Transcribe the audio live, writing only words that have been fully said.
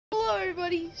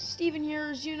everybody, Steven here,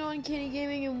 as you know, Uncanny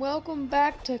Gaming, and welcome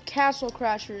back to Castle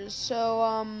Crashers.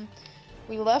 So,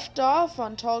 we left off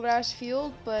on Tallgrass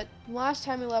Field, but last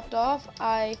time we left off,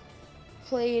 I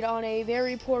played on a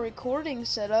very poor recording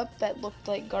setup that looked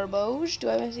like garbage.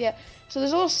 Yeah. So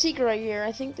there's a little secret right here.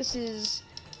 I think this is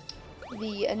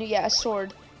the, a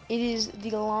sword. It is the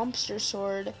Lobster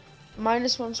Sword.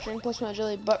 -1 strength, +1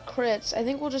 agility, but crits. I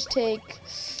think we'll just take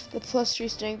the +3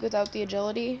 strength without the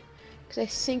agility, because I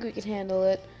think we can handle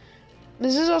it.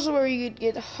 This is also where you could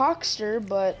get Hawkster,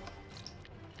 but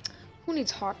who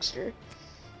needs Hawkster?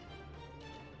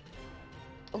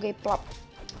 Okay, plop.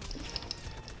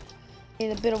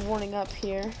 Need a bit of warning up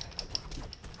here.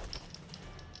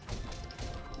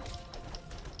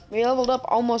 We leveled up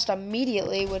almost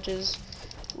immediately, which is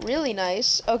really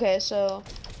nice. Okay, so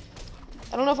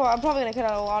I don't know if I'm probably gonna cut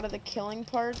out a lot of the killing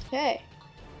part. Hey,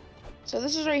 so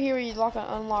this is right here where you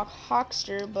unlock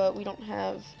Hawkster, but we don't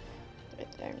have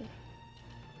right there.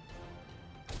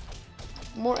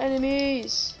 More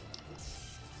enemies.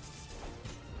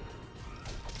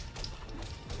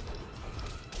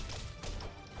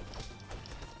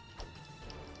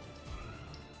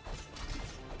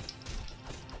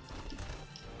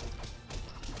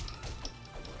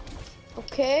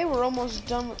 Okay, we're almost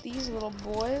done with these little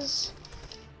boys.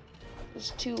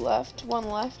 There's 2 left, 1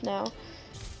 left now.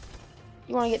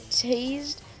 You want to get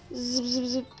tased? Zip, zip,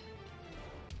 zip.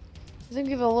 I think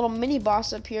we have a little mini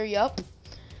boss up here. Yup.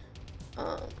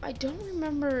 I don't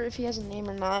remember if he has a name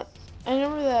or not. I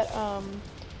remember that. Can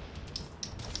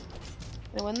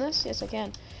I win this? Yes, I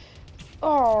can.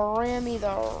 Oh, Rammy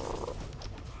though.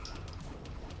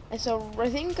 So I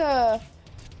think.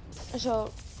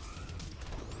 So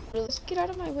let's get out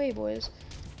of my way, boys.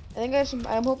 I think I have some.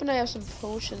 I'm hoping I have some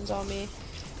potions on me.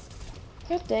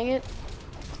 God dang it!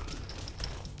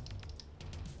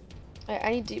 I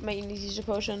need to use a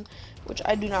potion, which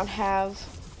I do not have.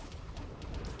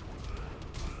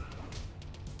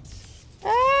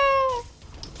 Ah!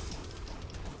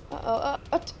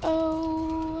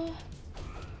 Uh-oh.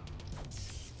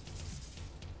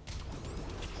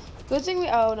 Good thing we.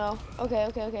 Oh no. Okay.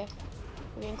 We're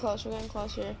getting close. We're getting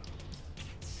close here.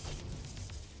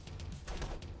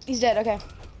 He's dead. Okay.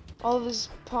 All of his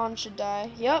pawns should die.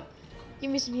 Yep.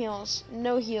 Give me some heals.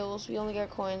 No heals. We only got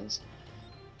coins.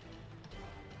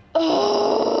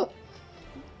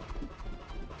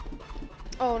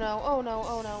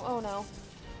 Oh no.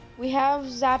 We have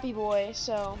Zappy Boy,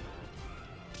 so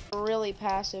really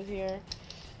passive here.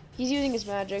 He's using his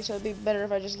magic, so it'd be better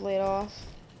if I just laid off.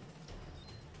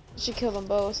 It should kill them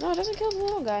both. No, it doesn't kill the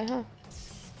little guy, huh?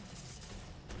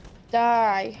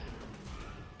 Die.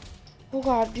 Oh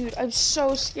god, dude, I'm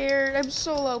so scared. I'm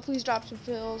so low. Please drop some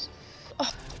fills.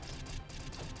 Oh.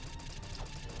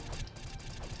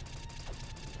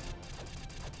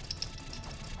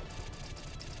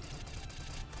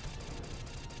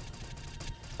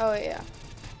 Oh yeah.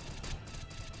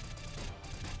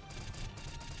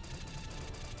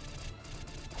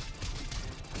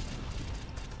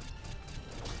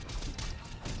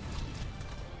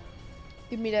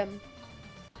 Give me them.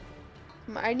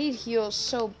 I need heals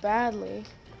so badly.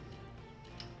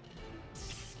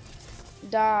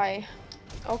 Die.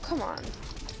 Oh, come on.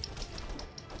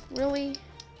 Really?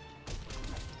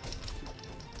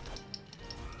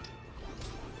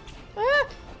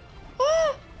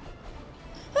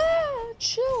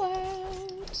 Chill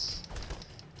out.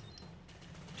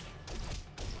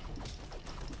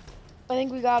 I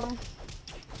think we got him.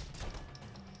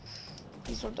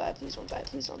 Please don't die, please don't die,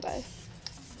 please don't die.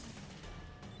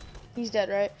 He's dead,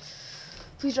 right?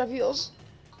 Please drop heals.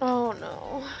 Oh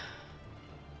no.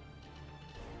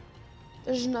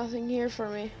 There's nothing here for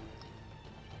me.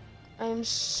 I'm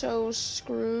so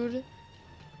screwed.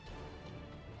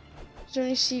 Is there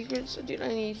any secrets? Dude, I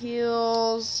need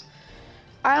heals.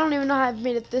 I don't even know how I've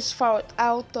made it this far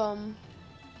without them.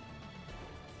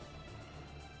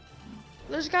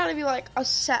 There's gotta be like a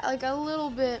set, like a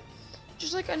little bit,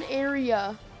 just like an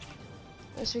area.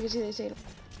 As you can see, they say.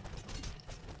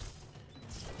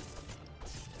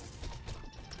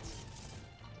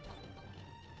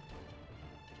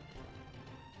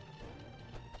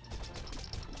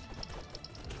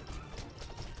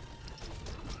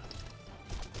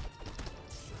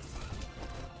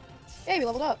 Hey, we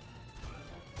leveled up.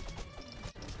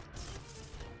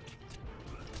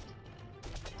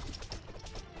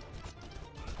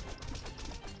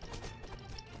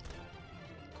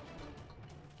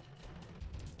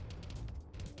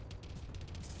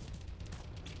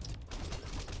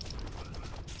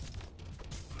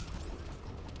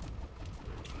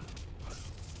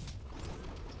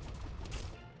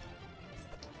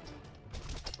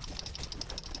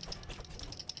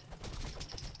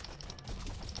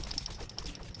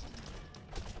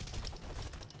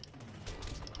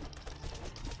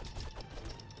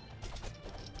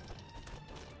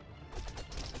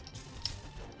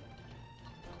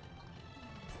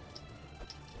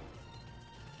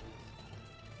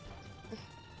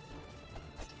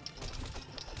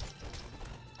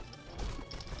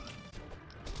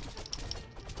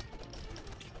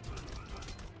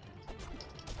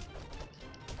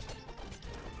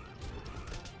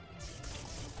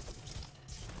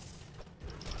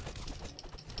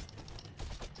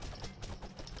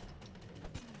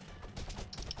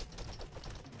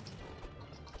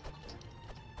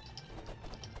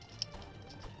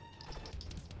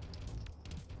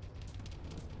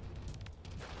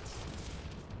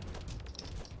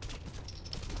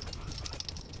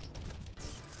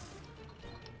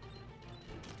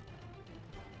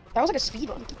 That was like a speed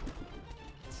run.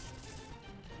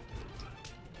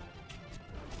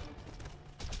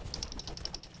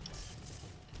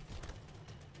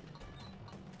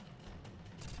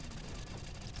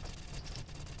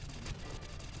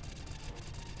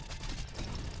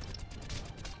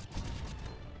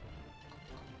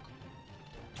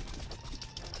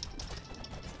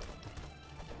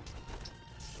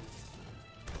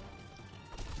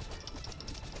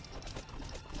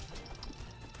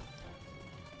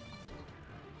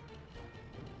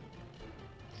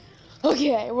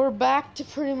 Okay, we're back to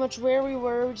pretty much where we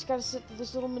were. We just gotta sit through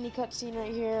this little mini cutscene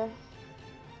right here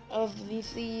of the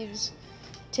thieves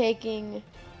taking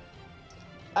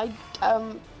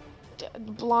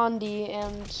Blondie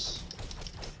and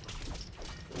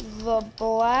the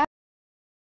black.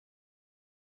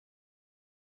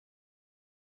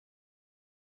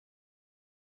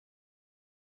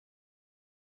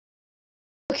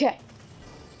 Okay,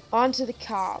 on to the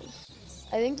cov.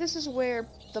 I think this is where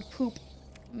the poop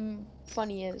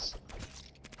funny is.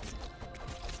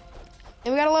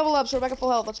 And we gotta level up, so we're back at full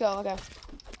health. Let's go. Okay.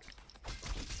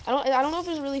 I don't know if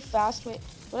there's a really fast way.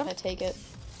 We're gonna take it.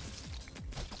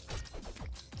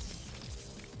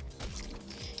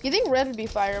 You think red would be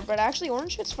fire, but actually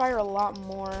orange hits fire a lot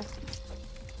more.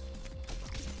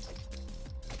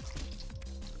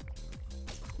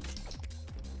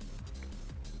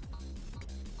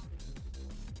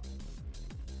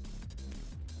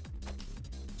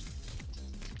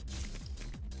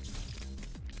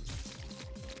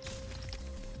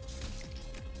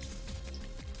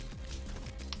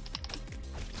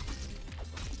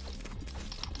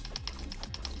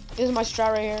 This is my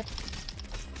strat right here.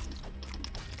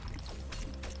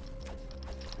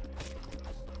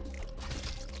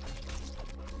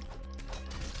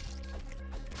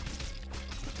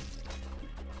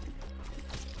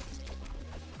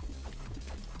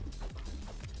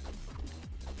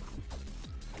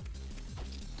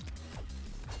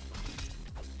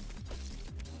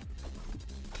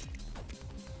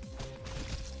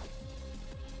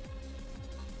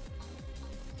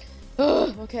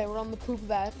 Okay, we're on the poop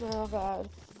back. Oh god.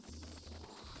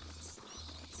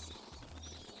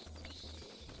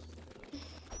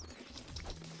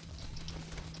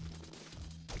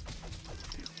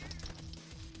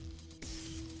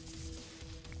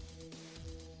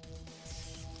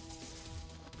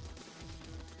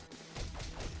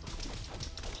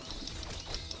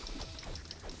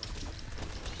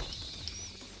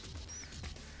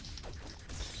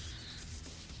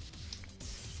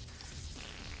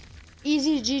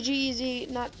 Easy, GG, easy,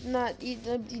 not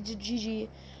GG.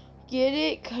 Get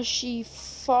it? Cause she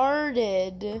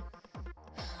farted.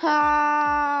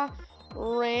 Ha!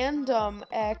 Random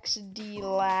XD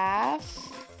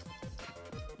laugh.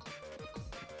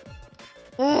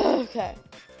 Okay.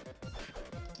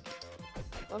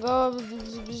 I'll go.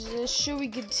 Should we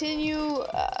continue?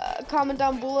 Comment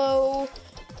down below.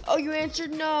 Oh, you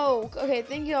answered no. Okay,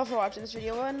 thank you all for watching this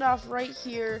video. We'll end off right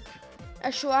here.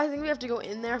 Actually, I think we have to go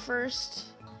in there first.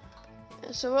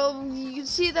 So, well, you can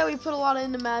see that we put a lot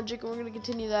into magic, and we're gonna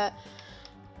continue that.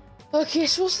 Okay,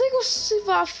 so we'll sleep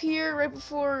off here right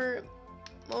before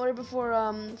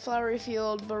Flowery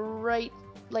Field, but right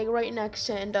next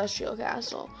to Industrial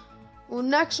Castle. Well,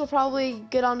 next we'll probably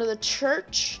get onto the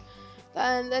church.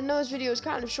 And I know this video is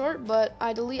kind of short, but I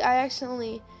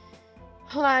accidentally.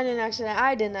 Well, I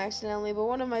didn't accidentally, but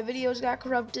one of my videos got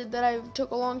corrupted that I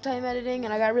took a long time editing,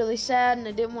 and I got really sad, and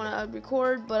I didn't want to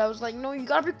record, but I was like, no, you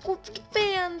gotta record for the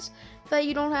fans that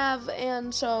you don't have,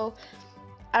 and so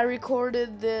I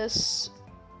recorded this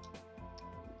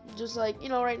just like,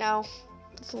 right now.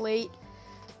 It's late.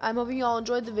 I'm hoping you all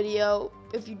enjoyed the video.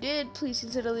 If you did, please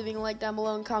consider leaving a like down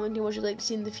below and commenting what you'd like to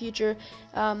see in the future.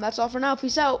 That's all for now.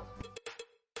 Peace out.